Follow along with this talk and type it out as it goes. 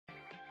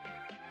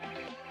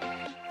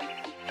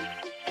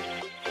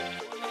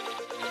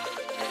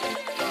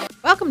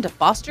Welcome to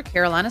Foster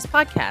Carolinas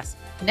Podcast,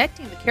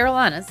 connecting the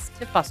Carolinas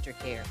to foster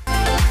care.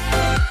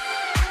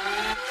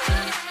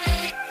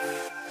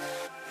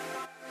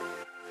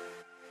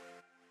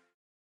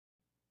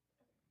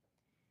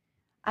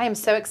 I am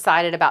so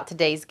excited about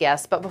today's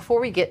guest, but before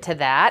we get to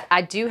that,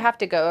 I do have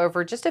to go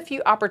over just a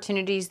few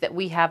opportunities that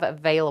we have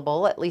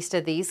available, at least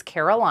of these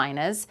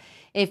Carolinas.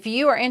 If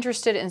you are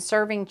interested in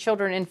serving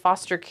children in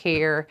foster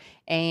care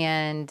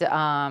and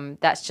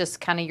that's just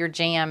kind of your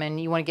jam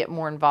and you want to get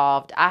more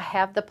involved, I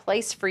have the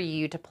place for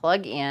you to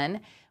plug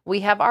in. We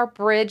have our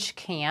Bridge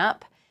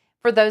Camp.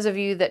 For those of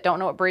you that don't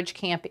know what Bridge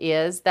Camp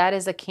is, that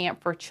is a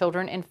camp for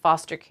children in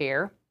foster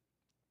care.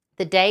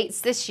 The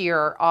dates this year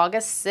are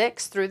August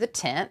 6th through the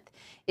 10th.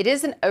 It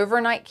is an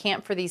overnight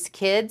camp for these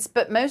kids,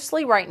 but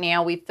mostly right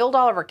now we've filled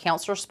all of our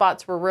counselor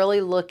spots. We're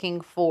really looking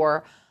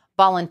for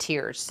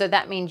volunteers. So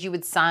that means you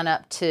would sign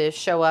up to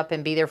show up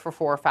and be there for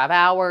 4 or 5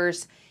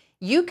 hours.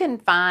 You can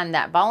find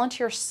that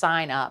volunteer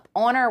sign up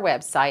on our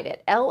website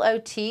at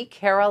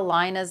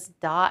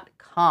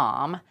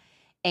lotcarolinas.com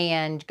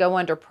and go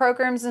under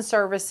programs and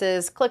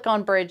services, click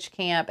on Bridge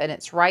Camp, and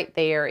it's right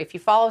there. If you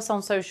follow us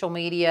on social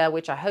media,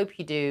 which I hope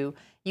you do,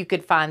 you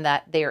could find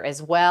that there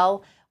as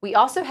well. We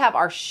also have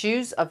our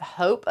Shoes of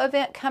Hope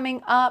event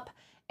coming up.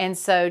 And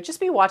so just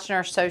be watching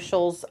our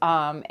socials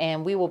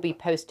and we will be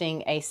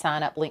posting a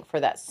sign up link for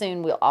that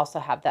soon. We'll also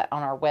have that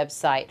on our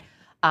website.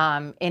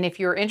 And if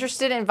you're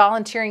interested in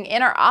volunteering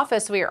in our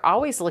office, we are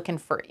always looking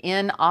for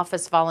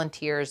in-office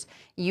volunteers.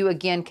 You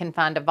again can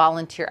find a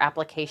volunteer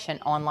application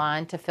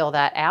online to fill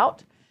that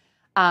out.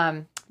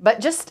 But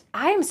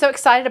I am so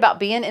excited about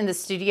being in the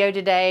studio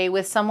today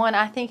with someone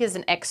I think is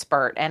an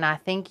expert, and I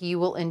think you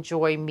will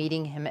enjoy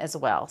meeting him as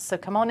well. So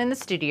come on in the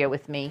studio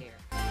with me.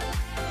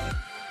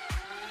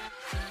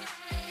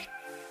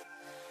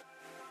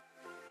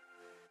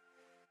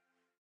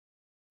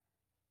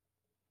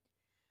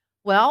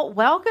 Well,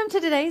 welcome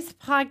to today's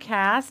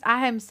podcast.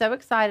 I am so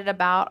excited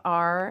about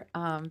our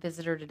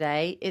visitor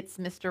today. It's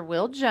Mr.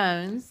 Will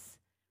Jones,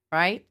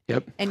 right?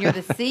 Yep. And you're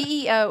the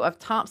CEO of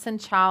Thompson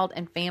Child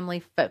and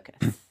Family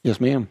Focus. Yes,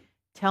 ma'am.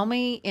 Tell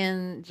me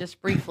just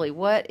briefly,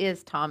 what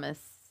is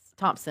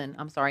Thompson,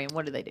 and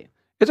what do they do?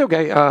 It's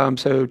okay.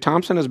 So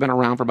Thompson has been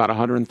around for about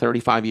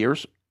 135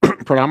 years,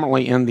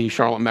 predominantly in the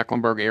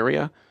Charlotte-Mecklenburg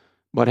area,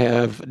 but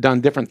have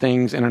done different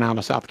things in and out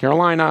of South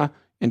Carolina,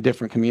 in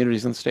different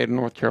communities in the state of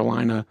North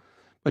Carolina.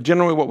 But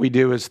generally what we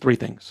do is 3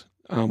 things.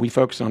 We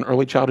focus on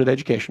early childhood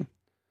education,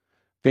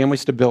 family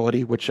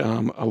stability, which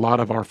a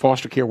lot of our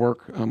foster care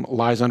work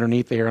lies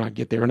underneath there, and I'll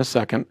get there in a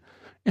second,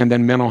 and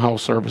then mental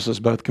health services,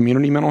 both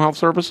community mental health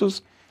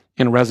services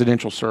and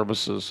residential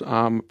services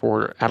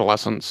for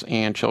adolescents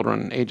and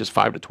children ages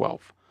 5 to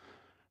 12.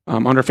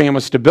 Under family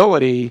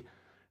stability,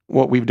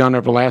 what we've done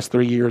over the last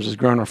 3 years is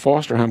grown our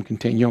foster home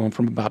continuum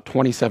from about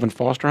 27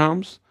 foster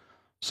homes,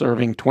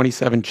 serving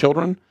 27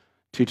 children,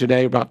 to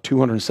today about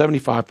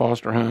 275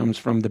 foster homes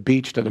from the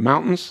beach to the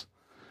mountains,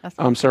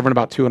 serving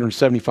about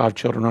 275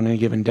 children on any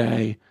given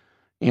day.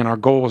 And our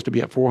goal is to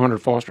be at 400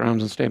 foster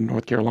homes in the state of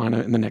North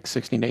Carolina in the next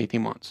 16 to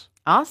 18 months.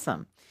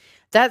 Awesome.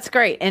 That's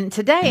great. And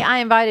today I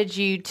invited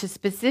you to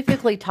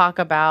specifically talk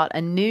about a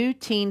new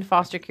teen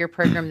foster care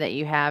program that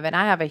you have. And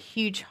I have a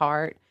huge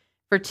heart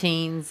for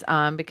teens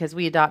because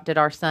we adopted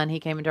our son. He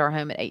came into our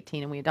home at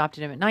 18 and we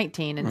adopted him at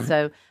 19. And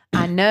so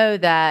I know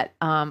that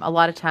a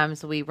lot of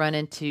times we run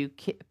into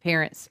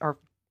parents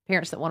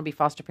that want to be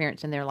foster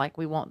parents and they're like,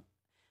 we want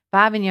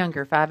 5 and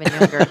younger.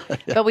 Yeah.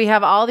 But we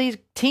have all these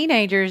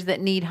teenagers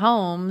that need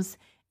homes.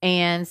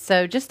 And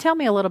so just tell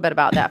me a little bit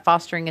about that,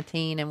 fostering a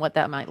teen and what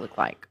that might look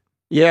like.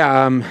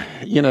 Yeah,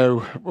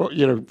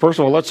 first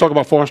of all, let's talk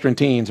about fostering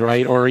teens,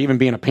 right? Or even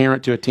being a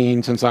parent to a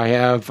teen, since I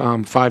have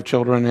 5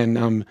 children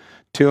and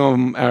 2 of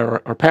them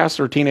are past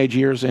their teenage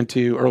years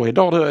into early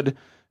adulthood.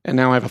 And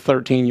now I have a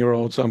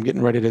 13-year-old, so I'm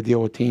getting ready to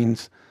deal with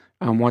teens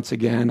once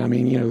again. I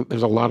mean,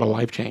 there's a lot of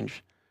life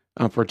change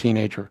for a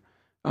teenager,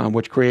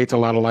 which creates a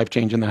lot of life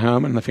change in the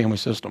home and the family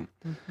system.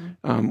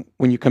 Mm-hmm.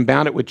 When you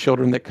compound it with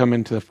children that come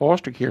into the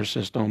foster care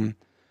system,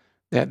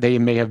 that they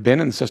may have been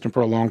in the system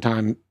for a long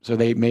time, so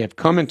they may have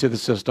come into the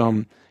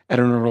system at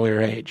an earlier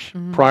age,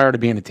 prior to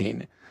being a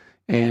teen.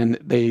 And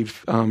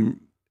they've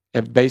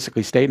have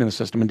basically stayed in the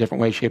system in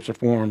different ways, shapes, or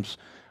forms,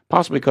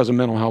 possibly because of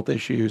mental health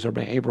issues or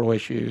behavioral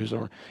issues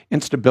or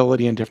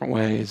instability in different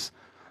ways.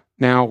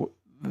 Now,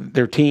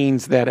 they're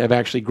teens that have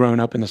actually grown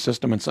up in the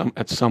system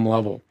at some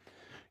level.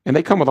 And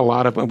they come with a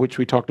lot of, which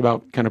we talked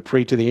about kind of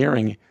pre to the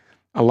airing,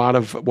 a lot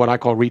of what I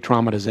call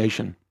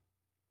re-traumatization.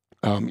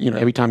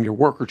 Every time your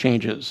worker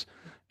changes,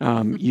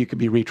 you could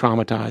be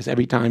re-traumatized.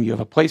 Every time you have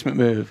a placement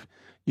move,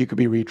 you could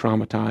be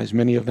re-traumatized.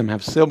 Many of them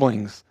have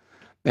siblings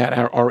that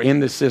are in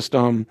the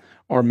system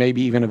or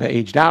maybe even have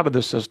aged out of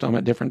the system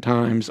at different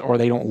times, or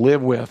they don't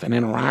live with and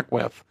interact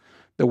with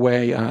the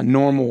way a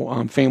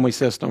normal family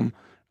system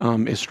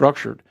is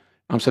structured.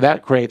 So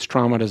that creates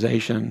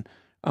traumatization.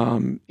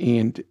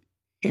 And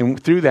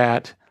through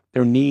that,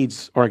 their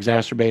needs are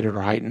exacerbated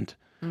or heightened.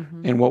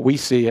 Mm-hmm. And what we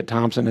see at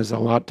Thompson is a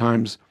lot of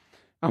times,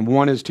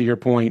 one is, to your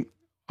point,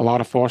 a lot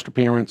of foster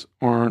parents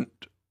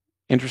aren't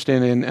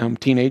interested in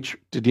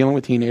dealing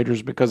with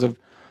teenagers because of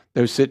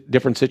those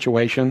different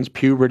situations,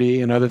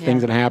 puberty and other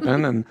things that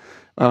happen, and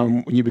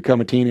when you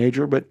become a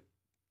teenager, but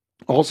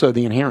also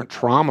the inherent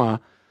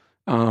trauma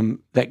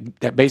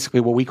that basically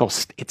what we call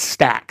it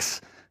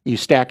stacks. You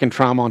stack in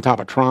trauma on top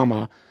of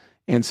trauma,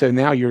 and so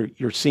now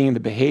you're seeing the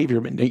behavior,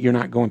 but you're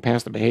not going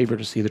past the behavior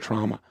to see the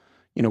trauma.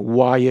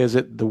 Why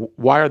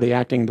are they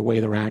acting the way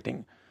they're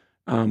acting?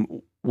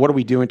 What are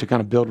we doing to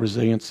kind of build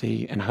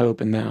resiliency and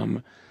hope in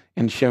them,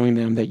 and showing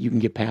them that you can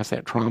get past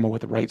that trauma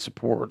with the right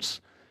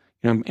supports?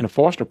 And a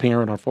foster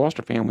parent or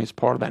foster family is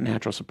part of that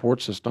natural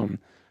support system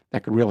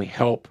that could really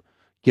help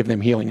give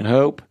them healing and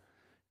hope.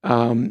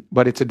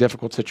 But it's a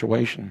difficult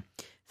situation.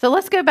 So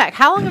let's go back.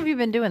 How long have you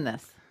been doing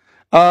this?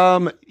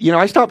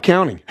 I stopped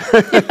counting,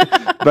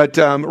 but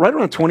right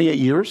around 28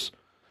 years,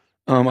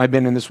 I've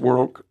been in this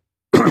world,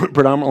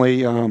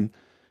 predominantly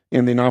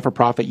in the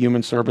not-for-profit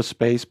human service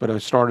space, but I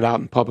started out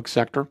in public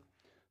sector.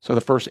 So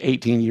the first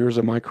 18 years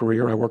of my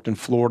career, I worked in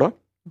Florida,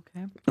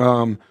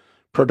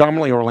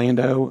 predominantly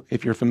Orlando,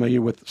 if you're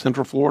familiar with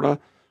Central Florida,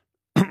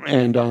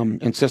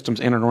 and systems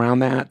in and around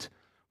that.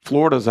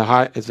 Florida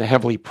is a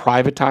heavily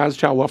privatized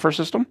child welfare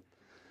system.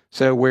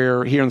 So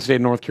we're here in the state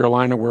of North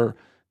Carolina, where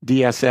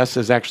DSS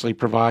is actually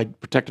provide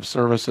protective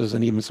services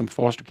and even some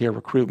foster care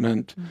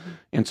recruitment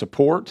and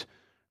support.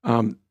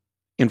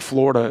 In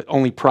Florida,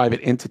 only private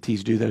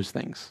entities do those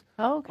things.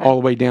 Oh, okay. All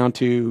the way down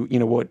to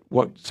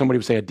what somebody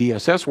would say a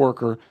DSS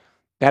worker,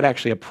 that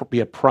actually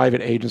be a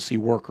private agency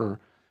worker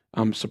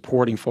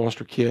supporting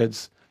foster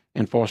kids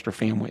and foster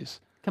families.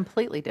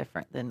 Completely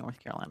different than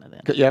North Carolina,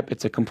 then. Yep,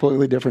 it's a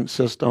completely different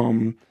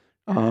system.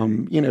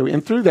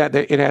 And through that,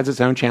 it has its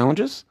own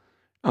challenges.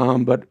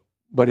 But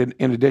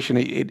in addition,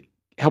 it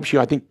helps you,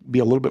 I think, be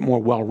a little bit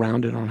more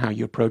well-rounded on how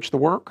you approach the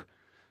work.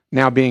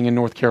 Now, being in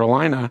North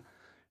Carolina,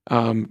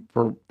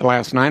 for the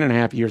last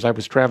 9.5 years, I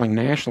was traveling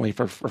nationally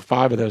for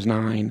 5 of those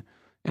 9,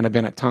 and I've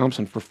been at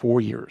Thompson for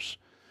 4 years.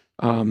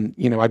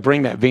 I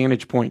bring that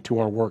vantage point to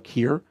our work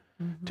here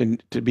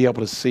to be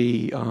able to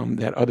see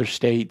that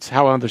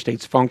how other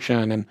states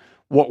function, and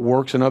what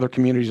works in other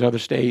communities in other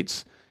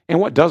states, and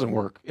what doesn't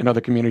work in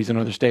other communities in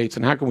other states,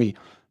 and how can we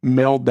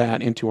meld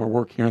that into our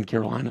work here in the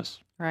Carolinas.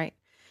 Right.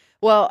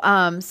 Well,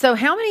 so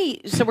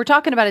we're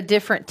talking about a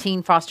different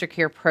teen foster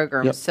care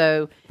program. Yep.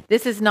 So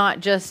this is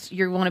not just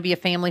you want to be a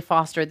family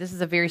foster. This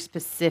is a very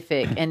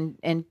specific,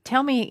 and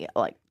tell me,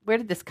 like, where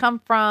did this come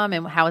from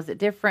and how is it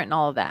different and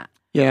all of that?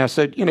 Yeah.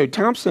 So,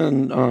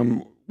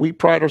 Thompson, we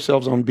pride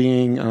ourselves on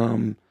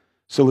being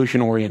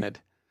solution oriented.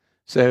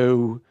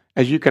 So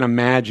as you can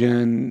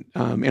imagine,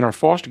 in our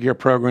foster care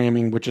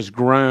programming, which has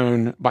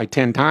grown by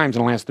 10 times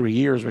in the last 3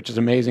 years, which is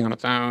amazing on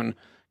its own,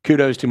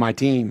 kudos to my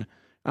team.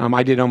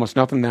 I did almost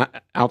nothing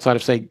outside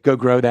of say, go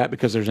grow that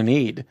because there's a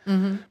need.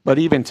 But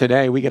even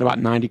today, we get about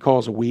 90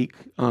 calls a week,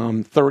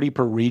 30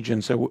 per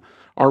region. So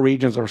our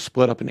regions are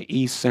split up into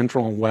East,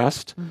 Central, and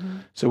West.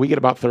 So we get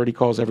about 30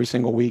 calls every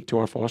single week to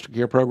our foster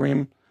care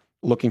program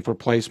looking for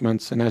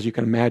placements. And as you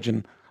can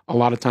imagine, a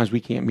lot of times we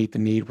can't meet the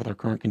need with our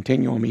current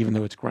continuum, even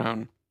though it's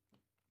grown.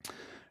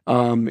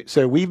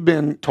 So we've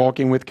been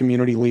talking with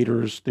community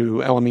leaders through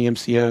LME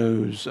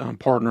MCOs,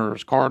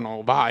 partners,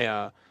 Cardinal,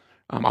 VIA,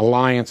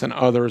 Alliance, and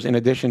others, in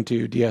addition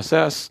to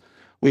DSS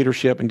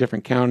leadership in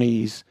different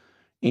counties,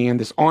 and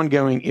this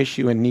ongoing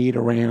issue and need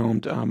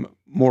around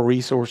more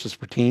resources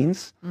for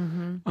teens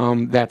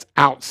that's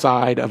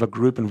outside of a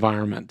group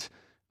environment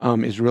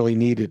is really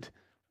needed.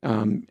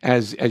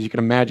 As you can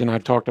imagine,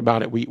 I've talked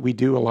about it. We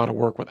do a lot of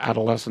work with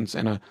adolescents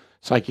in a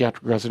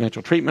psychiatric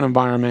residential treatment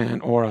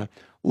environment or a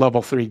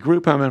level 3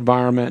 group home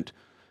environment,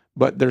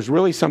 but there's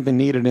really something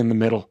needed in the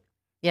middle.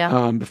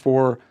 Yeah.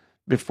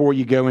 Before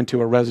you go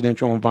into a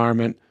residential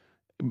environment,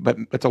 but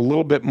it's a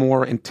little bit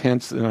more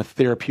intense than a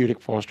therapeutic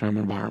foster home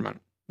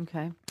environment.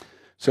 Okay.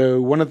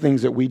 So one of the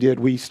things that we did,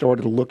 we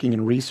started looking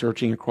and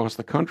researching across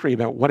the country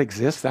about what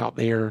exists out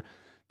there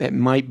that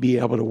might be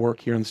able to work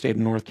here in the state of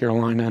North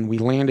Carolina, and we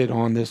landed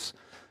on this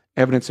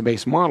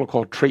evidence-based model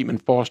called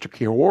Treatment Foster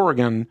Care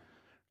Oregon,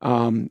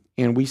 and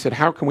we said,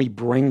 how can we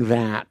bring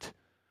that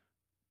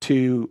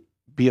to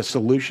be a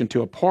solution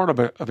to a part of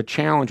a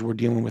challenge we're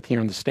dealing with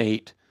here in the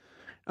state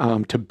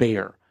to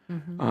bear?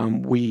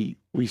 We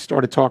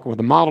started talking with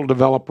a model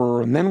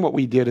developer, and then what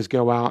we did is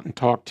go out and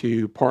talk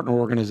to partner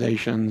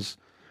organizations,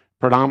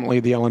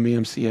 predominantly the LME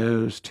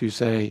MCOs, to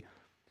say,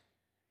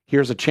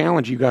 here's a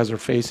challenge you guys are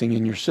facing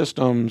in your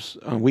systems.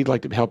 We'd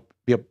like to help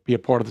be a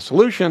part of the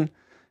solution,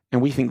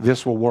 and we think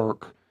this will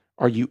work.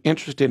 Are you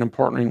interested in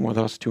partnering with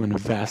us to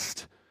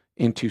invest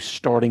into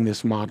starting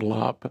this model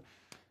up?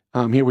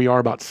 Here we are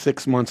about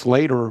 6 months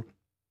later,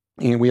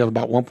 and we have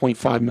about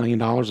 $1.5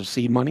 million of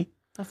seed money.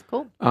 That's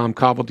cool.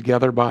 Cobbled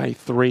together by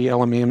 3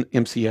 LME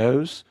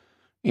MCOs,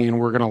 and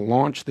we're going to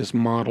launch this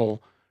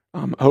model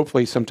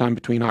hopefully sometime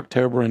between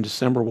October and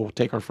December. We'll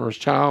take our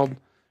first child,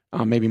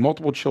 maybe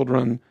multiple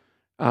children,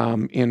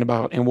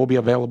 and we'll be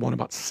available in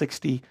about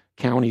 60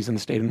 counties in the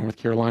state of North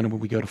Carolina when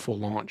we go to full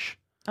launch.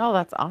 Oh,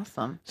 that's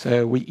awesome.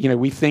 So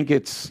we think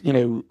it's,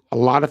 a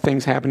lot of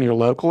things happen here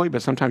locally,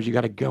 but sometimes you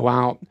got to go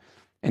out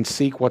and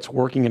seek what's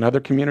working in other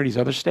communities,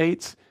 other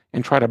states,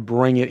 and try to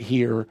bring it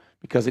here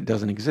because it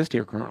doesn't exist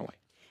here currently.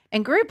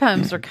 And group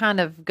homes are kind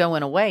of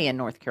going away in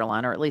North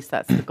Carolina, or at least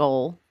that's the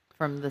goal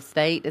from the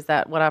state. Is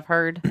that what I've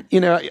heard?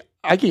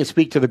 I can't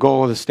speak to the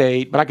goal of the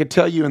state, but I could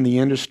tell you in the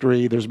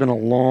industry, there's been a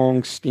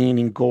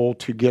long-standing goal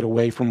to get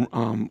away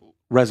from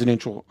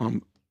residential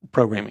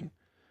programming.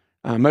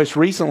 Most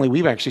recently,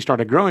 we've actually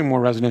started growing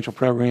more residential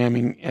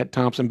programming at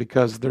Thompson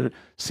because there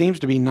seems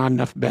to be not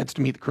enough beds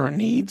to meet the current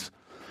needs.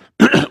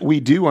 We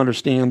do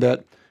understand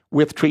that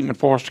with Treatment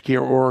Foster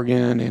Care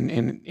Oregon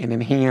and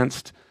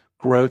enhanced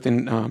growth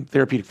in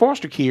therapeutic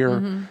foster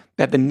care,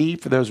 that the need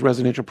for those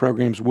residential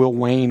programs will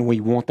wane. We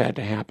want that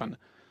to happen.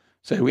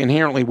 So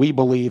inherently, we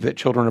believe that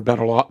children are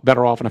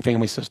better off in a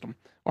family system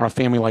or a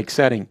family-like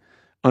setting.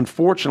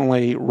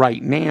 Unfortunately,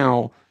 right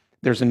now,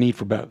 there's a need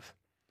for both.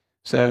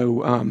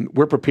 So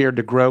we're prepared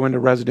to grow into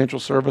residential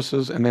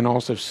services and then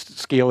also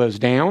scale those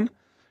down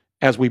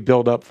as we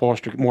build up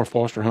more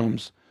foster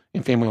homes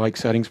in family-like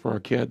settings for our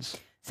kids.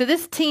 So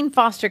this teen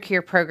foster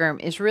care program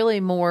is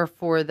really more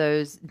for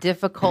those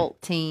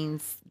difficult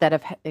teens that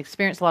have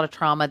experienced a lot of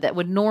trauma that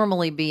would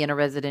normally be in a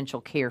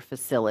residential care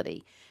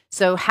facility.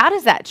 So how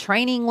does that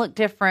training look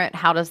different?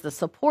 How does the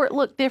support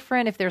look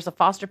different? If there's a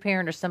foster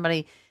parent or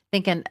somebody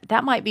thinking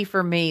that might be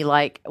for me,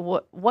 like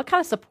what kind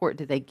of support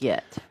do they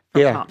get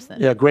from Thompson?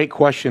 Yeah, great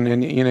question.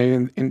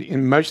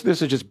 And most of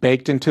this is just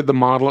baked into the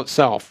model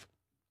itself.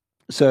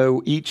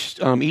 So each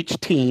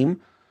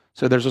team,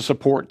 so there's a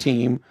support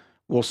team,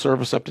 will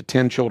service up to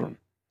 10 children.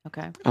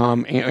 Okay.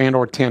 And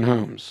or 10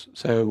 homes.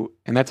 So,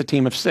 and that's a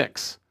team of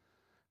 6.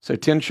 So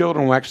 10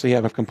 children will actually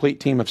have a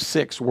complete team of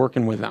 6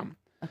 working with them.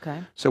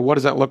 Okay. So what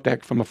does that look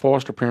like from a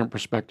foster parent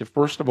perspective?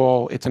 First of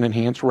all, it's an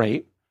enhanced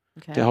rate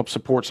to help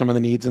support some of the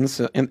needs in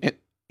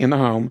the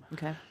home.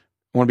 Okay. I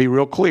want to be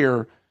real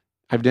clear.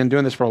 I've been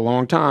doing this for a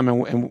long time,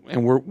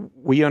 and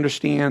we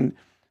understand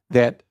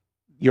that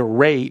your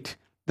rate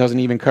doesn't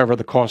even cover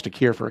the cost of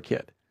care for a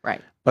kid.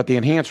 Right. But the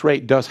enhanced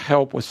rate does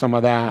help with some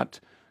of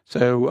that.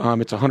 So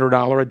it's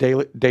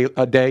 $100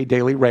 a day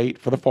daily rate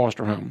for the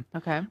foster home,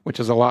 which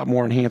is a lot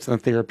more enhanced than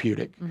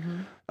therapeutic.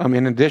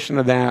 In addition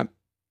to that,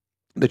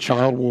 the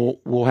child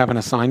will have an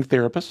assigned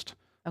therapist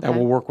that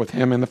will work with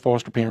him and the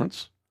foster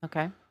parents.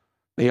 Okay.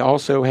 They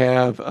also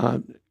have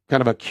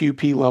kind of a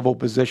QP level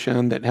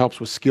position that helps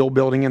with skill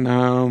building in the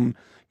home,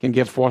 can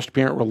give foster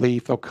parent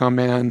relief. They'll come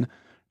in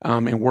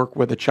and work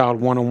with the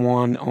child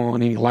one-on-one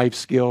on any life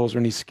skills or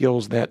any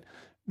skills that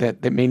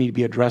may need to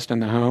be addressed in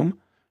the home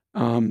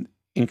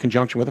in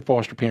conjunction with a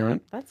foster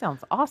parent. That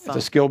sounds awesome. It's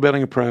a skill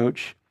building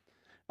approach.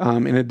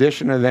 In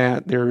addition to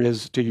that, there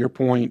is, to your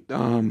point,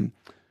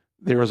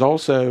 there is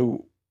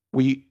also,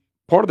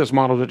 part of this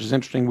model, which is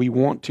interesting, we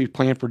want to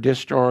plan for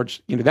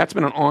discharge. That's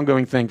been an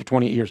ongoing thing for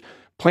 28 years.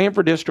 Plan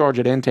for discharge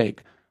at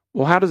intake.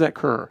 Well, how does that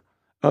occur?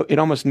 It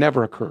almost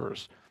never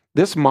occurs.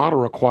 This model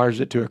requires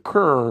it to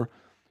occur.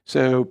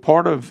 So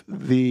part of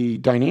the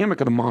dynamic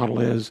of the model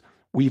is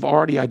we've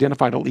already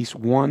identified at least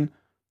one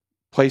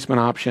placement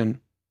option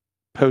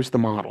post the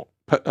model,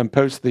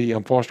 post the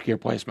foster care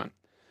placement.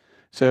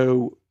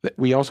 So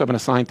we also have an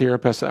assigned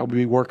therapist that will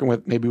be working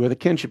with maybe with a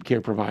kinship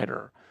care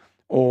provider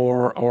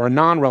or a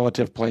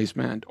non-relative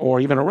placement or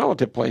even a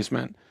relative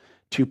placement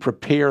to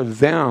prepare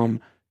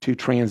them to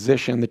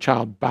transition the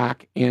child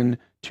back into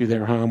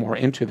their home or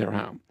into their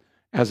home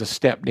as a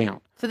step down.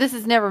 So this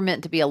is never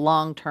meant to be a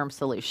long-term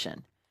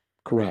solution.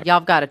 Correct. Y'all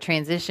have got a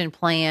transition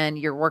plan.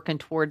 You're working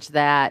towards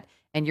that,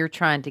 and you're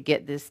trying to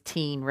get this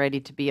teen ready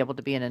to be able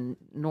to be in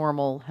a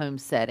normal home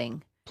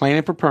setting.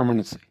 Planning for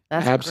permanency.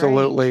 That's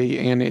absolutely,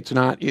 great. And it's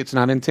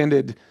not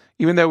intended.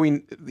 Even though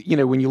when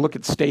you look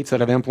at states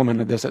that have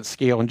implemented this at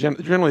scale, and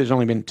generally there's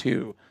only been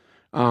 2.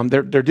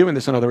 They're doing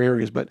this in other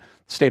areas, but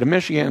the state of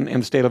Michigan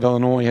and the state of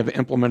Illinois have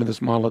implemented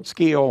this model at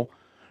scale.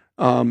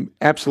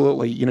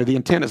 Absolutely, the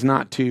intent is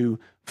not to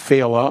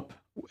fail up,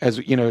 as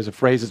a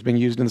phrase that's been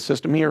used in the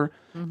system here.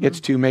 It's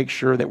to make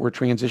sure that we're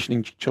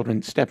transitioning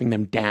children, stepping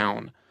them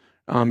down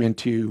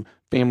into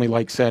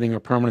family-like setting or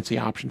permanency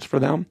options for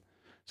them.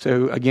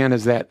 So again,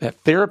 is that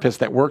therapist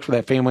that works with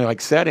that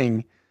family-like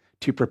setting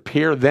to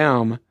prepare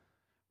them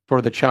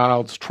for the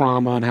child's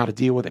trauma and how to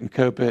deal with it and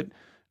cope it,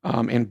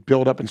 and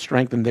build up and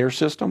strengthen their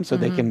system so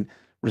they can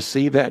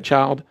receive that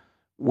child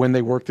when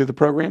they work through the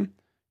program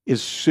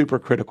is super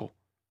critical,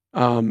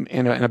 and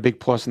a big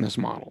plus in this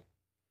model.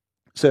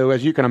 So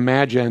as you can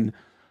imagine,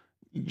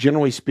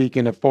 generally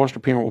speaking, a foster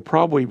parent will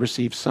probably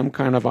receive some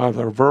kind of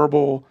either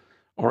verbal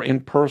or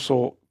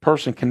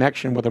in-person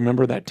connection with a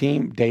member of that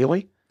team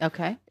daily.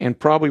 Okay. And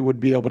probably would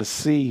be able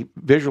to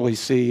visually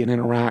see and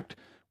interact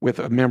with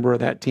a member of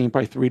that team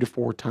probably 3 to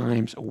 4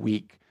 times a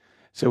week.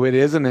 So it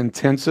is an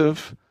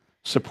intensive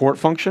support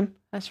function.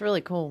 That's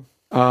really cool.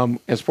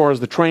 As far as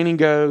the training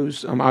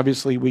goes,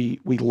 obviously we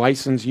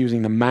license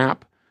using the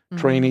MAP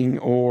training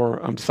or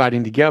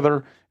Deciding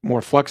Together,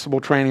 more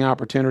flexible training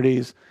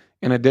opportunities.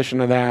 In addition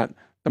to that,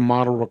 the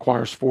model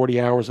requires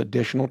 40 hours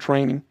additional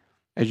training,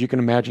 as you can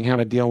imagine, how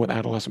to deal with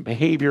adolescent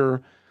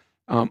behavior,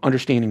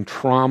 understanding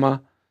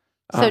trauma,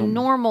 So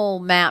normal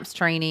MAPS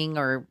training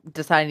or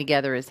deciding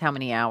together is how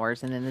many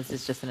hours? And then this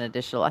is just an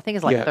additional, I think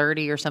it's like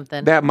 30 or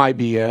something. That might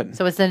be it.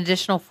 So it's an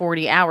additional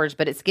 40 hours,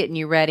 but it's getting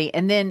you ready.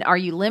 And then are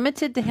you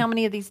limited to how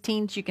many of these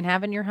teens you can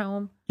have in your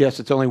home? Yes,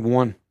 it's only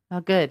one. Oh,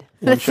 good.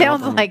 That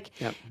sounds like,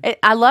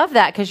 I love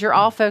that because you're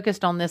all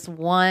focused on this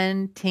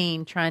one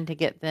teen, trying to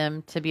get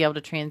them to be able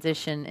to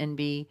transition and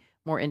be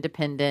more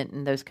independent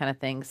and those kind of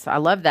things. So I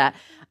love that.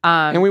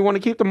 And we want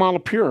to keep the model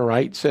pure,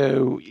 right?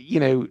 So,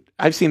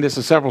 I've seen this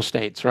in several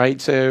states,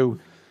 right? So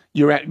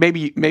you're at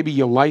maybe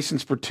you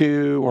license for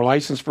 2 or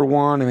license for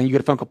 1, and then you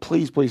get a phone call,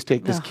 please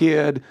take this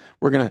kid.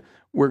 We're gonna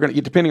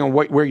depending on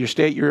where your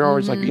state you are,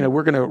 it's like,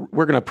 we're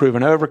gonna approve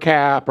an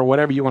overcap or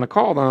whatever you want to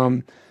call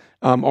them,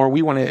 or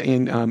we want to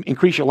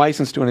increase your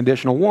license to an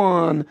additional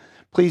 1.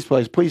 Please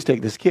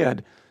take this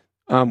kid.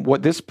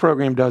 What this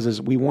program does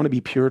is we want to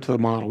be pure to the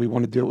model. We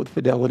want to do it with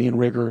fidelity and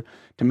rigor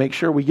to make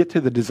sure we get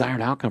to the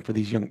desired outcome for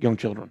these young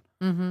children.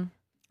 Mm-hmm.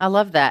 I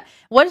love that.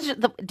 What is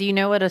do you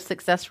know what a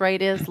success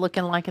rate is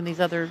looking like in these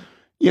other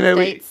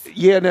states?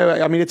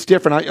 I mean, it's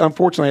different.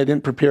 Unfortunately, I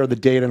didn't prepare the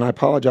data, and I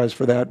apologize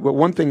for that. But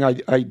one thing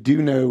I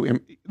do know,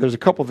 there's a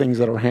couple things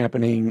that are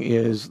happening,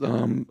 is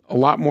a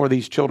lot more of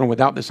these children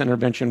without this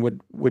intervention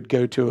would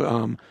go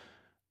to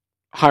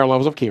higher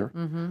levels of care.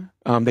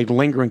 Mm-hmm. They'd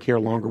linger in care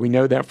longer. We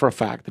know that for a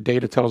fact. The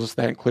data tells us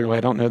that clearly.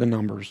 I don't know the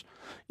numbers.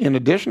 In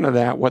addition to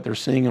that, what they're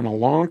seeing on a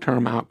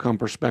long-term outcome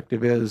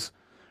perspective is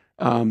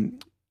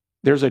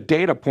there's a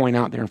data point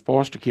out there in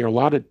foster care. A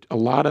lot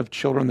of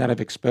children that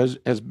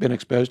has been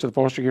exposed to the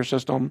foster care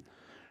system,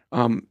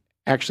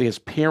 actually as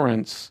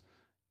parents,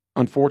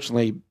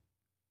 unfortunately,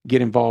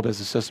 get involved as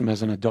a system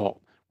as an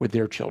adult with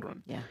their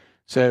children. Yeah.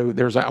 So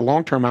there's a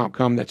long-term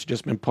outcome that's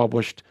just been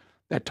published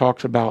that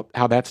talks about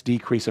how that's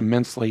decreased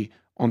immensely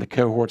on the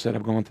cohorts that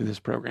have gone through this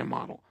program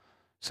model.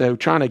 So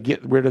trying to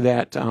get rid of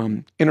that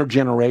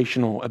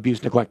intergenerational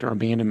abuse, neglect, or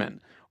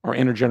abandonment, or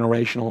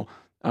intergenerational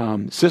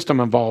system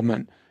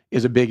involvement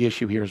is a big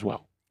issue here as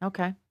well.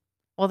 Okay.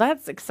 Well,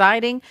 that's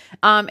exciting.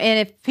 And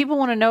if people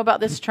want to know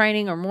about this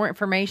training or more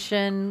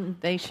information,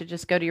 they should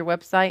just go to your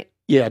website.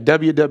 Yeah,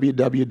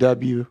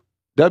 www.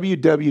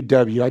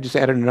 I just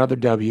added another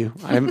W.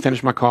 I haven't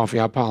finished my coffee.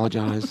 I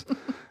apologize.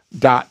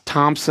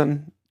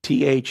 Thompson,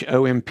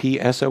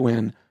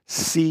 THOMPSON,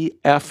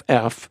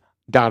 CFF.org.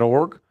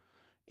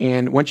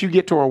 And once you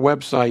get to our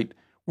website,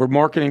 we're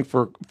marketing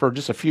for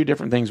just a few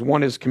different things.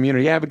 One is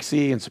community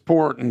advocacy and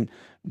support and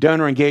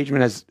donor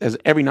engagement, as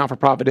every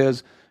not-for-profit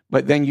is.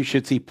 But then you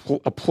should see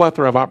a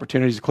plethora of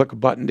opportunities to click a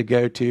button to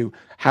go to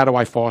how do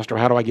I foster,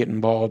 how do I get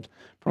involved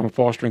from a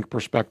fostering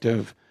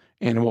perspective,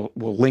 and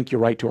we'll link you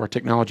right to our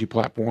technology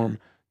platform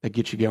that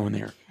gets you going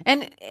there.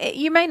 And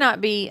you may not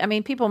be,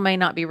 people may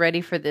not be ready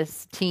for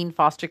this teen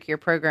foster care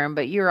program,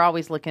 but you're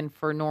always looking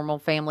for normal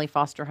family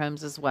foster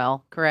homes as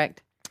well,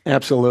 correct?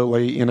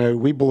 Absolutely.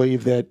 We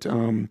believe that,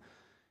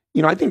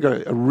 I think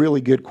a really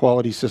good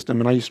quality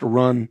system, and I used to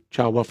run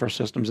child welfare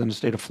systems in the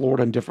state of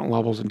Florida in different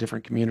levels in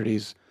different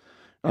communities.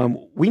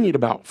 We need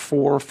about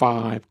 4 or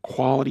 5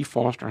 quality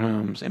foster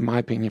homes, in my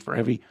opinion, for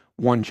every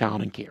one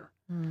child in care.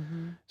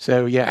 Mm-hmm.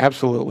 So, yeah,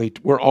 absolutely.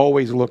 We're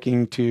always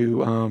looking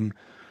to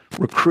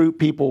recruit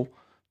people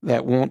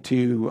that want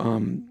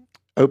to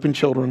open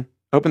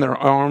their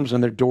arms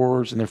and their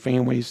doors and their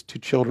families to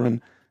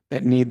children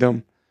that need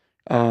them,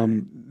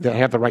 that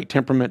have the right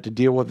temperament to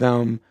deal with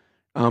them,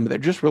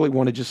 that just really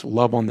want to just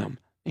love on them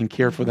and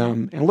care for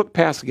them and look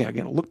past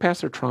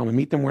their trauma,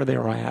 meet them where they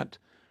are at,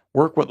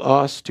 work with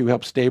us to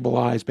help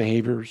stabilize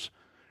behaviors,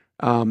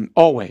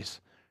 always.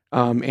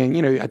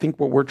 I think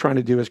what we're trying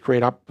to do is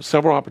create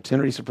several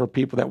opportunities for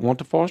people that want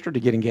to foster to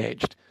get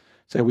engaged.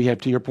 So we have,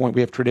 to your point, we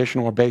have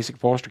traditional or basic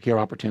foster care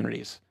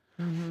opportunities.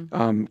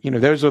 Mm-hmm.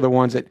 Those are the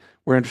ones that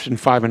we're interested in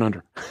 5 and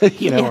under,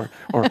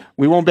 or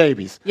we want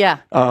babies. Yeah.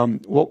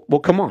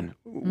 Well, come on.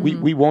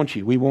 Mm-hmm. We want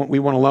you. We want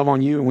to love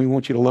on you, and we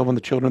want you to love on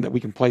the children that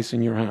we can place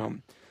in your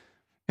home.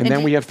 And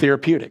then we have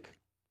therapeutic.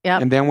 Yeah.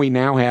 And then we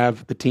now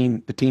have the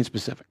teen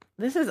specific.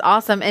 This is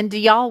awesome. And do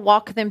y'all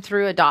walk them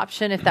through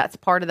adoption if that's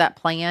part of that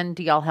plan?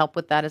 Do y'all help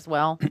with that as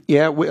well?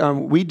 Yeah,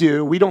 we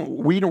do.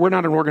 We're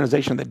not an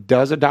organization that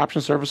does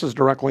adoption services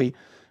directly,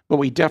 but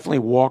we definitely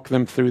walk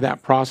them through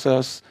that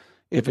process.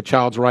 If a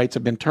child's rights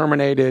have been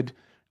terminated,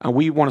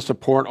 we want to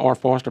support our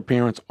foster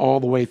parents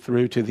all the way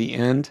through to the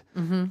end,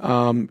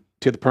 mm-hmm.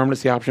 To the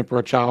permanency option for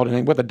a child.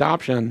 And with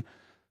adoption,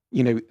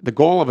 the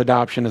goal of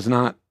adoption is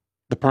not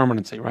the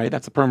permanency, right?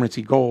 That's the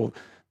permanency goal.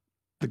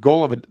 The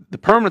goal of the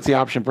permanency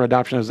option for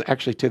adoption is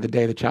actually to the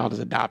day the child is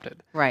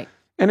adopted. Right.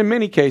 And in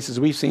many cases,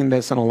 we've seen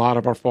this in a lot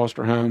of our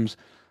foster homes.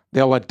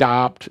 They'll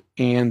adopt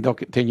and they'll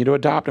continue to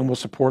adopt, and we'll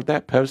support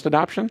that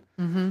post-adoption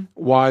mm-hmm.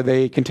 while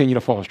they continue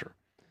to foster.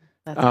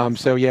 That's awesome.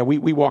 So, yeah,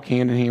 we walk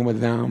hand in hand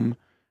with them.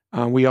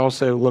 We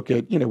also look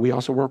at, we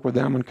also work with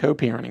them in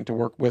co-parenting to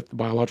work with the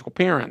biological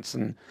parents,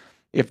 and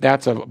if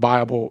that's a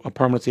viable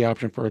permanency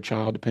option for a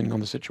child, depending on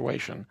the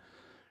situation.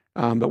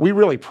 But we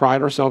really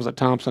pride ourselves at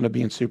Thompson of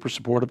being super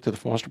supportive to the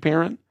foster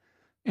parent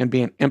and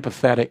being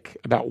empathetic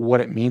about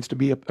what it means to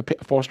be a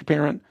foster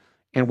parent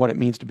and what it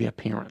means to be a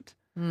parent.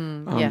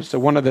 Yes. So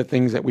one of the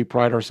things that we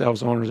pride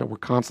ourselves on is that we're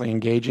constantly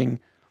engaging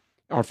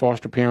our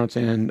foster parents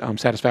in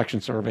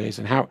satisfaction surveys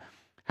and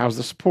how's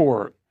the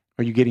support?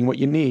 Are you getting what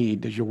you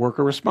need? Does your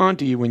worker respond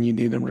to you when you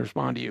need them to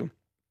respond to you?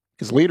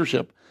 Is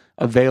leadership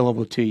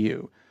available to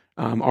you?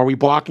 Are we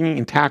blocking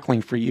and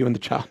tackling for you and the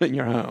child in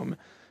your home?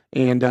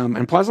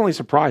 And pleasantly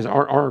surprised,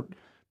 our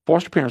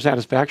foster parent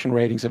satisfaction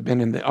ratings have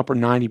been in the upper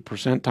 90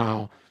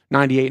 percentile,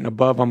 98 and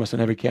above almost in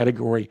every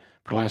category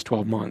for the last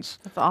 12 months.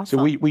 That's awesome.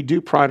 So we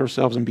do pride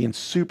ourselves in being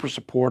super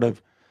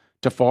supportive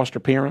to foster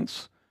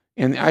parents.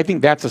 And I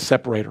think that's a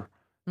separator.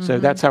 So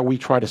that's how we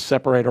try to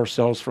separate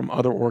ourselves from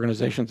other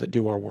organizations that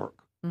do our work.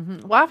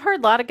 Well, I've heard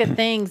a lot of good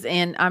things,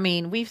 and I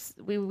mean, we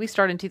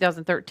started in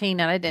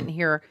 2013, and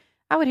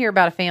I would hear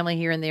about a family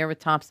here and there with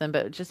Thompson,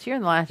 but just here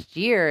in the last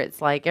year,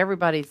 it's like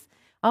everybody's,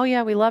 oh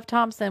yeah, we love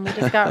Thompson. We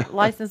just got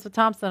licensed with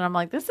Thompson. I'm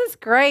like, this is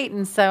great,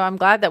 and so I'm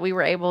glad that we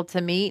were able to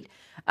meet.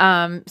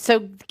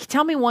 So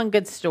tell me one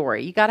good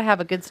story. You got to have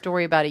a good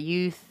story about a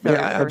youth.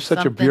 I'm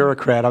such a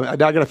bureaucrat. I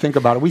got to think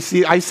about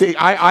it.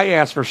 I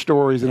ask for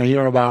stories and I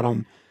hear about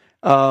them.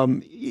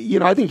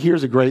 I think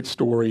here's a great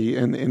story,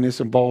 and this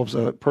involves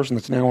a person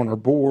that's now on our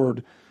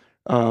board.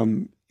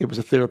 It was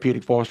a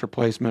therapeutic foster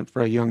placement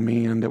for a young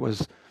man that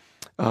was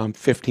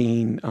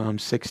 15,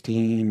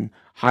 16,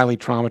 highly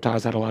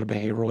traumatized, had a lot of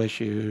behavioral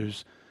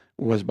issues,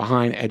 was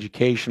behind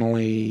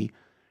educationally,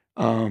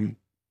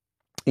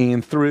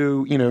 and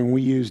through,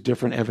 we use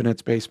different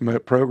evidence-based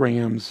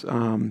programs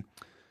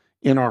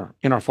in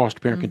our foster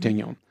parent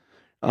continuum.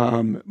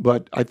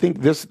 But I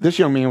think this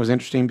young man was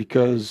interesting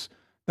because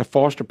the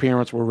foster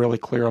parents were really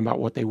clear about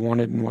what they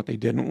wanted and what they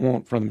didn't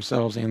want for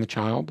themselves and the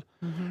child,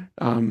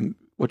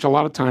 which a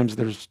lot of times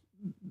there's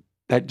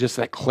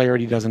that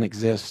clarity doesn't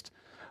exist.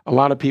 A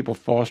lot of people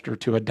foster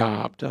to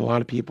adopt. A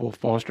lot of people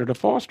foster to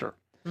foster.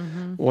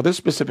 Well, this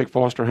specific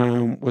foster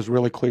home was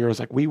really clear. It's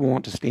like, we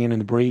want to stand in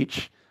the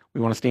breach.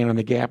 We want to stand in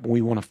the gap, and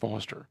we want to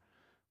foster.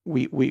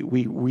 We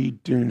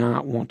do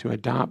not want to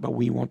adopt, but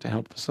we want to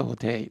help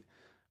facilitate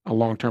a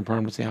long-term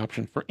permanency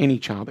option for any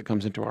child that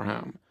comes into our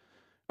home.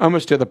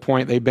 Almost to the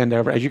point they bend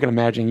over, as you can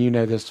imagine,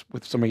 this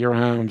with some of your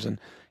homes, and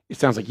it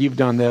sounds like you've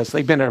done this.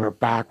 They bend over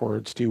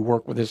backwards to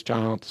work with this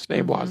child to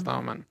stabilize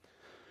them,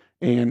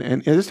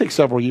 and this takes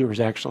several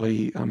years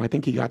actually. I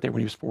think he got there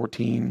when he was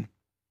 14,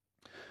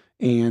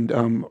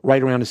 and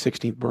right around his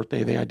 16th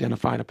birthday, they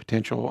identified a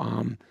potential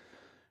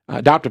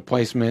adoptive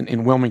placement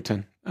in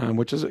Wilmington,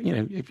 which is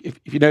if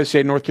you know the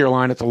state of North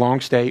Carolina, it's a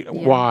long state,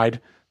 wide,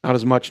 not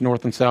as much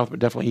north and south, but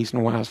definitely east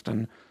and west,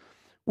 and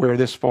where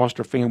this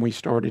foster family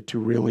started to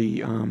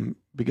really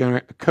begin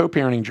a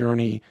co-parenting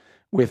journey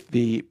with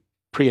the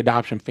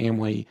pre-adoption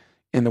family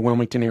in the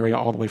Wilmington area,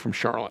 all the way from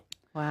Charlotte.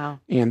 Wow!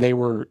 And they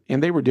were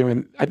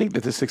doing. I think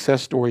that the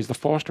success stories, the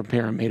foster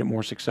parent made it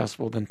more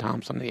successful than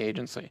Thompson, the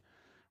agency,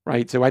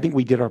 right? So I think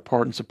we did our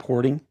part in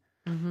supporting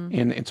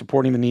and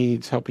supporting the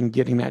needs, helping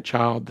getting that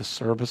child the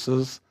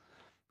services.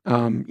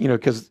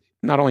 Because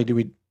not only do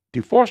we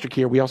do foster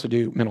care, we also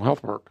do mental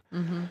health work.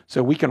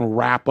 So we can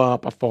wrap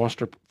up a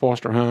foster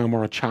home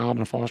or a child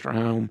in a foster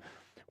home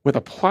with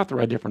a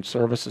plethora of different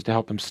services to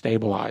help them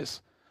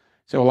stabilize.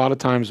 So a lot of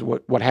times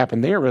what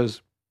happened there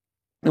is,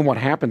 and what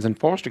happens in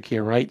foster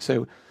care, right?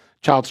 So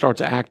child starts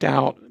to act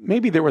out.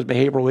 Maybe there was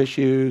behavioral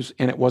issues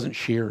and it wasn't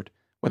shared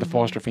with the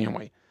foster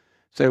family.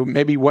 So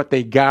maybe what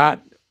they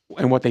got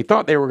and what they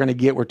thought they were going to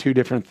get were two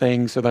different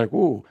things. So they're like,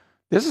 ooh,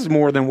 this is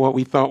more than what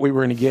we thought we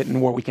were going to get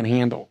and what we can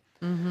handle.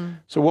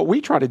 So what we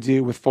try to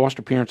do with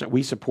foster parents that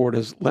we support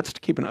is, let's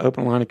keep an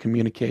open line of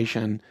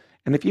communication.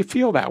 And if you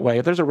feel that way,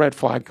 if there's a red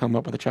flag come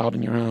up with a child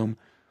in your home,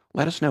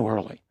 let us know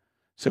early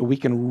so we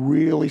can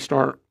really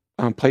start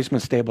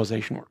placement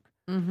stabilization work,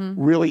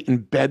 really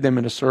embed them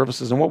into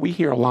services. And what we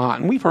hear a lot,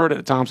 and we've heard it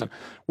at Thompson,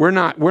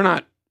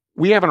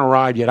 we haven't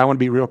arrived yet. I want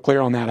to be real clear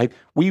on that.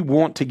 We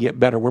want to get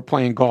better. We're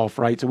playing golf,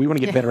 right? So we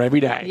want to get better every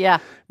day. Yeah.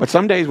 But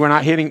some days we're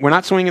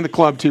not swinging the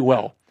club too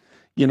well.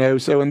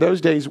 So in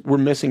those days we're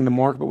missing the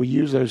mark, but we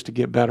use those to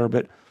get better.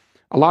 But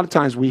a lot of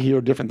times we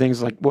hear different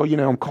things like, well,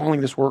 I'm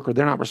calling this worker,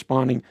 they're not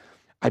responding.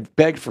 I've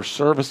begged for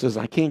services,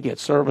 I can't get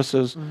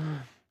services.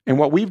 And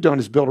what we've done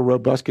is build a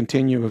robust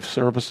continuum of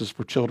services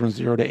for children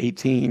 0 to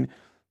 18.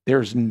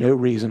 There's no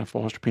reason a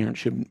foster parent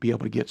shouldn't be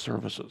able to get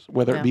services,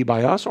 whether it be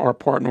by us or a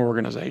partner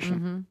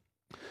organization.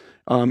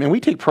 And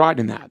we take pride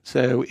in that.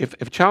 So if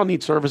a child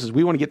needs services,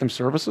 we want to get them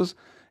services,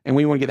 and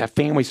we want to get that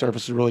family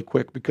services really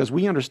quick because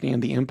we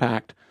understand the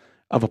impact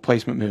of a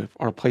placement move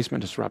or a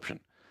placement disruption.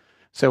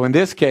 So in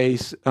this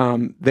case,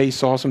 they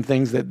saw some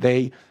things that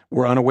they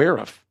were unaware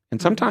of.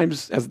 And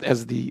sometimes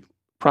as the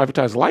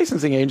privatized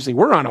licensing agency,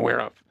 we're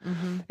unaware of.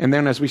 And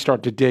then as we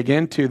start to dig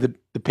into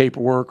the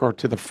paperwork or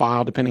to the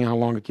file, depending on how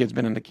long a kid's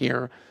been in the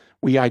care,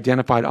 we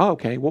identified,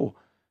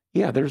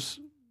 there's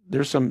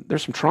some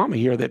trauma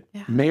here that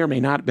may or may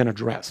not have been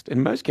addressed.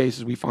 In most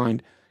cases, we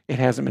find it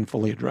hasn't been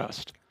fully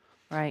addressed.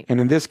 Right.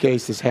 And in this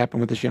case, this happened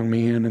with this young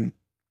man, and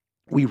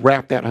we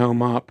wrapped that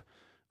home up.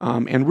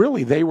 And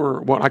really, they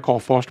were what I call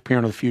foster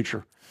parent of the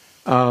future.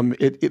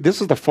 This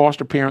is the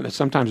foster parent that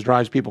sometimes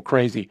drives people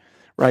crazy,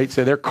 right?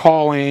 So they're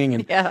calling,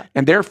 and Yeah.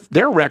 and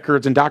their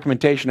records and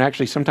documentation are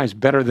actually sometimes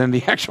better than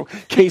the actual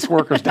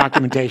caseworker's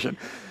documentation.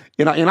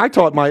 And I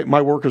taught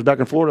my workers back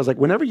in Florida, I was like,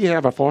 whenever you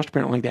have a foster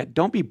parent like that,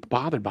 don't be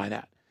bothered by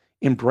that.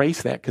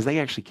 Embrace that, because they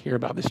actually care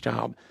about this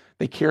child.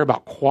 They care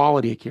about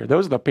quality of care.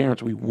 Those are the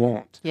parents we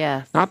want.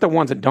 Yes. Not the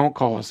ones that don't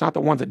call us, not the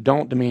ones that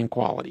don't demand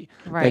quality,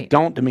 Right. that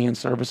don't demand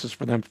services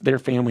for them, their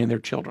family, and their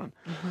children.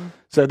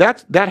 So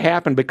that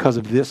happened because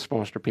of this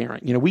foster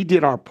parent. We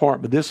did our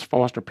part, but this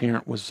foster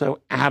parent was so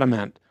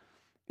adamant.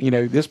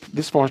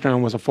 This foster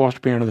parent was a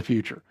foster parent of the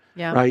future,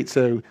 Yeah. right?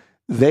 So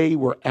they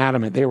were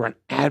adamant. They were an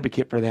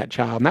advocate for that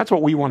child, and that's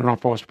what we want in our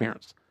foster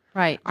parents.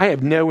 Right. I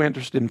have no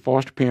interest in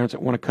foster parents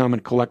that want to come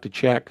and collect a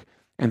check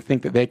and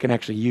think that they can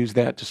actually use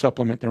that to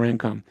supplement their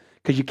income,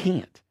 because you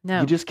can't.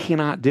 No. You just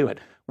cannot do it.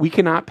 We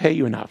cannot pay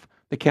you enough.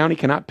 The county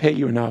cannot pay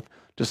you enough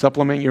to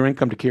supplement your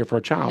income to care for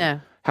a child. No.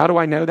 How do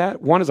I know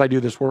that? One is I do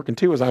this work, and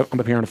two is I'm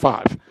a parent of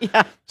 5.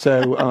 Yeah.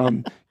 So,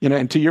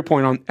 and to your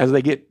point, as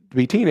they get to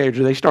be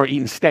teenagers, they start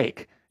eating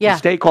steak. Yeah. And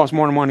steak costs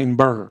more money than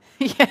burger.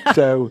 Yeah.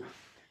 So,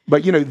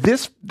 but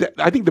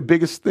I think the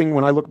biggest thing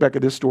when I look back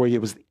at this story,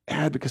 it was the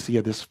advocacy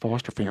of this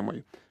foster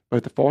family,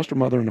 both the foster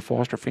mother and the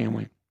foster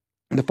family,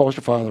 and the foster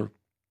father,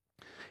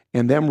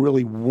 and them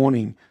really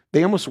wanting.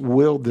 They almost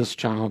willed this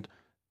child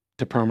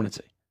to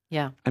permanency.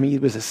 Yeah. I mean, he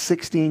was a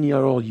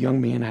 16-year-old young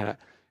man,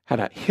 had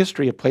a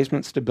history of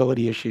placement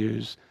stability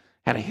issues,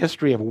 had a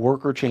history of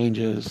worker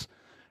changes.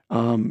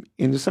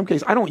 In some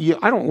cases, I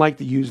don't like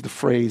to use the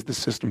phrase "the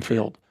system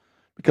failed,"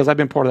 because I've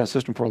been part of that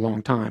system for a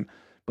long time.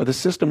 But the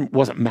system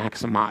wasn't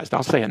maximized.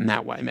 I'll say it in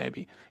that way.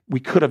 Maybe we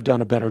could have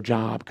done a better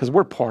job, because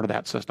we're part of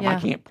that system. Yeah. I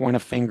can't point a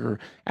finger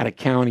at a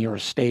county or a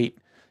state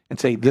and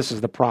say this is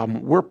the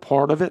problem. We're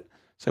part of it,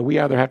 so we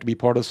either have to be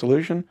part of the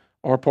solution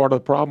or part of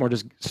the problem, or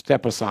just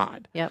step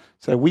aside. Yep.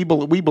 So we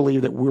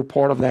believe that we're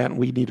part of that, and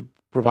we need to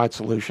provide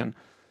solution.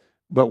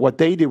 But what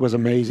they did was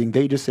amazing.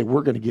 They just said,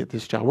 we're going to get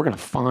this child. We're going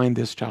to find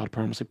this child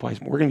permanency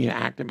placement. We're going to get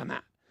active in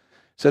that.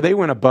 So they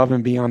went above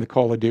and beyond the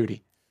call of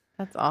duty.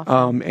 That's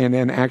awesome. And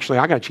then actually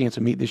I got a chance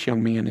to meet this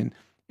young man,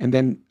 and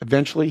then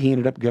eventually he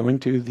ended up going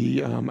to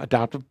the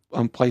adoptive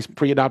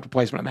pre-adoptive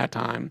placement at that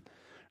time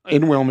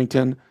in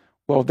Wilmington.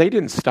 Well, they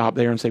didn't stop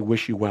there and say,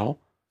 wish you well.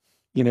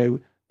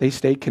 They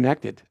stayed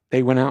connected.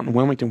 They went out in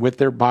Wilmington with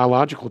their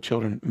biological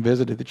children and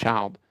visited the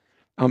child,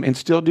 and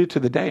still do to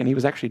the day. And he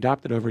was actually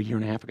adopted over a year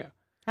and a half ago.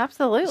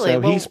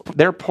 Absolutely. So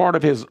they're part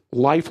of his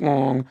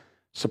lifelong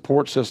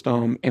support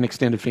system and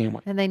extended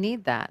family. And they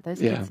need that.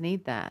 Those Yeah. kids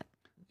need that.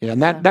 Yeah,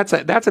 and that's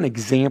an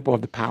example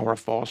of the power of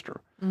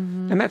foster.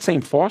 Mm-hmm. And that same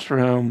foster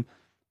home,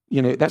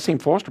 that same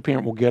foster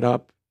parent will get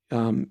up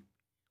on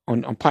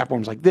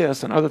platforms like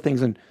this and other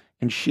things and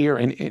share.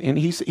 And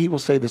he will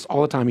say this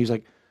all the time. He's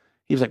like,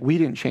 we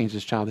didn't change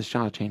this child. This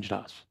child changed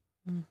us.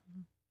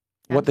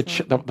 Mm-hmm. What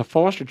the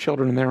foster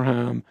children in their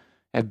home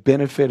have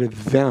benefited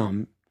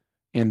them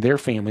and their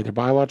family, their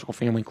biological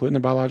family, including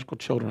their biological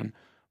children,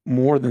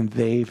 more than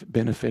they've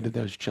benefited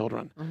those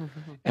children. Mm-hmm.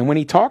 And when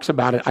he talks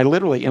about it, I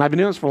literally, and I've been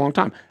doing this for a long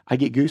time, I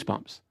get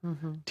goosebumps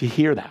Mm-hmm. to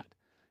hear that.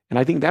 And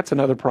I think that's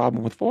another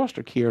problem with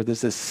foster care.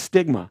 There's this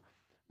stigma,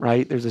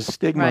 right? There's a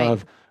stigma Right.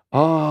 of,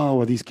 oh,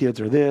 well, these kids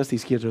are this,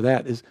 these kids are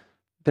that.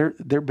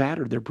 They're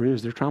battered, they're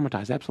bruised, they're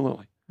traumatized.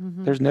 Absolutely.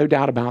 Mm-hmm. There's no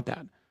doubt about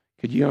that.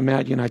 Could you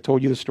imagine? I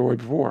told you the story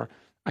before.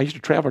 I used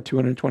to travel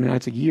 220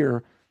 nights a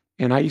year,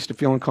 and I used to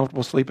feel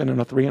uncomfortable sleeping in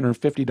a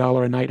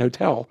 $350 a night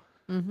hotel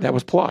Mm-hmm. that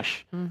was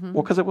plush. Mm-hmm.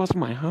 Well, because it wasn't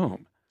my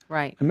home.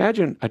 Right.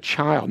 Imagine a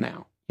child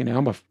now. I'm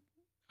not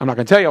going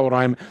to tell you how old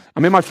I am.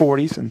 I'm in my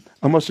 40s and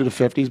almost to the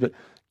 50s, but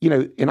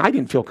and I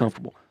didn't feel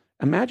comfortable.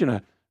 Imagine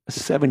a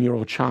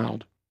 7-year-old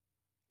child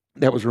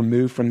that was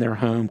removed from their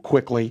home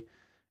quickly.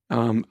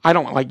 I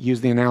don't like to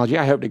use the analogy.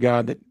 I hope to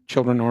God that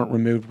children aren't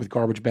removed with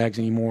garbage bags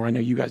anymore. I know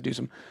you guys do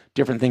some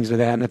different things to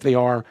that, and if they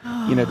are,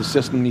 the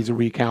system needs to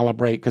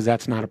recalibrate, because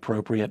that's not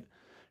appropriate.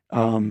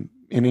 And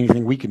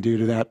anything we can do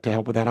to that to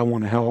help with that, I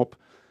want to help.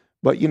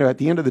 But at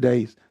the end of the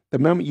day, the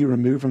moment you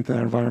remove them from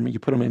that environment, you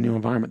put them in a new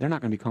environment, they're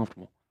not going to be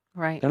comfortable.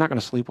 Right. They're not going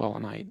to sleep well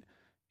at night.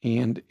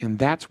 And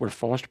that's where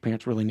foster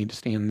parents really need to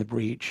stand in the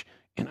breach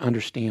and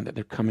understand that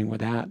they're coming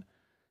with that.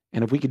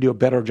 And if we could do a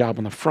better job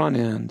on the front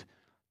end,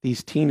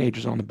 these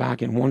teenagers on the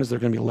back end, one is there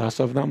going to be less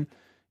of them,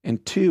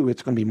 and two,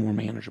 it's going to be more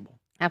manageable.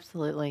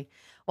 Absolutely.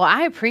 Well,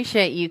 I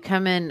appreciate you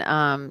coming.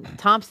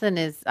 Thompson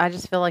I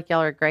just feel like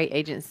y'all are a great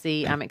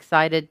agency. I'm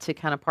excited to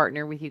kind of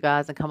partner with you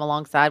guys and come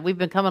alongside. We've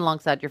been coming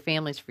alongside your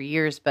families for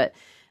years, but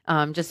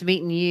just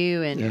meeting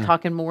you and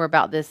talking more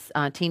about this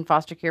teen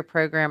foster care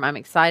program, I'm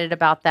excited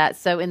about that.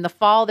 So in the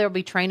fall, there'll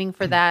be training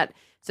for that.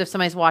 So if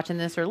somebody's watching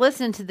this or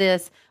listening to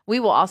this, we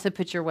will also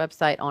put your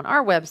website on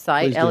our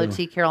website,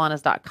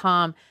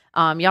 lotcarolinas.com.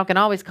 Y'all can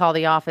always call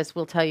the office.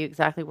 We'll tell you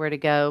exactly where to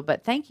go.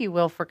 But thank you,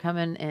 Will, for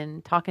coming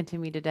and talking to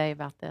me today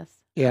about this.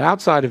 Yeah,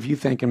 outside of you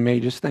thanking me,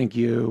 just thank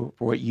you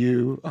for what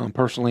you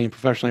personally and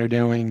professionally are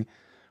doing,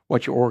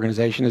 what your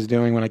organization is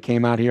doing. When I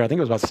came out here, I think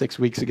it was about 6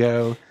 weeks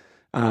ago,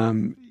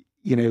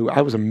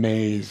 I was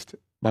amazed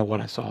by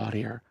what I saw out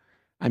here.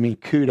 I mean,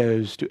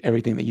 kudos to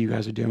everything that you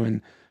guys are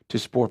doing to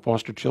support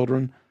foster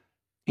children.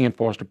 and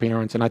foster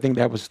parents. And I think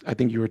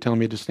you were telling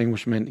me a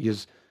distinguishment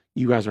is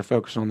you guys are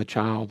focused on the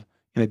child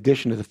in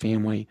addition to the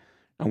family,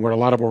 and where a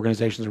lot of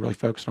organizations are really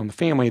focused on the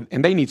family,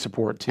 and they need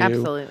support too.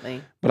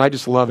 Absolutely. But I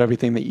just love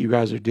everything that you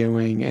guys are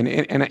doing. And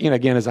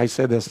again, as I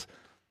said this,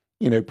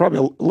 probably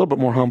a little bit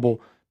more humble,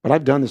 but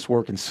I've done this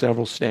work in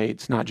several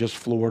states, not just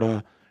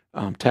Florida,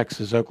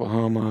 Texas,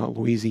 Oklahoma,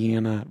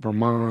 Louisiana,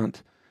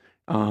 Vermont,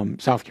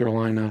 South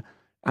Carolina.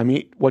 I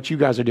mean, what you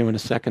guys are doing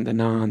is second to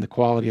none, the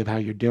quality of how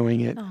you're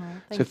doing it.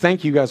 So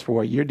thank you guys for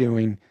what you're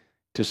doing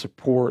to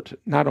support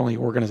not only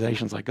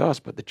organizations like us,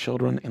 but the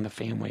children and the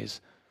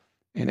families.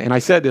 And I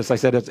said it's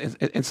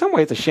in some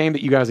way, it's a shame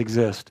that you guys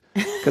exist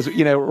because,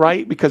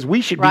 right? Because we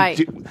should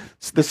be,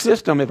 the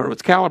system, if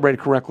it's calibrated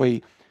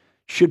correctly,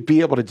 should be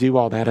able to do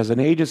all that. As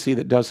an agency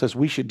that does this,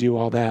 we should do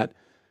all that.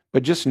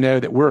 But just know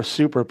that we're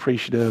super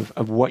appreciative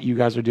of what you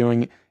guys are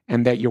doing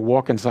and that you're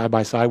walking side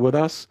by side with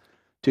us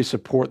to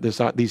support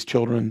these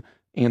children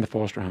and the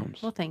foster homes.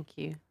 Well, thank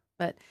you.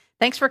 But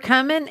thanks for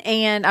coming,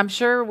 and I'm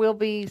sure we'll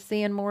be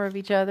seeing more of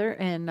each other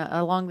and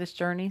along this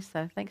journey.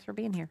 So thanks for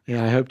being here.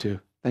 Yeah, I hope to.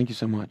 Thank you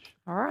so much.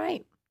 All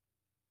right.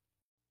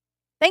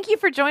 Thank you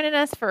for joining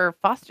us for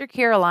Foster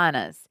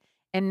Carolinas.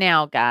 And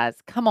now, guys,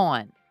 come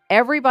on.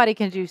 Everybody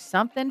can do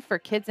something for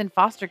kids in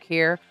foster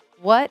care.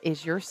 What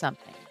is your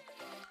something?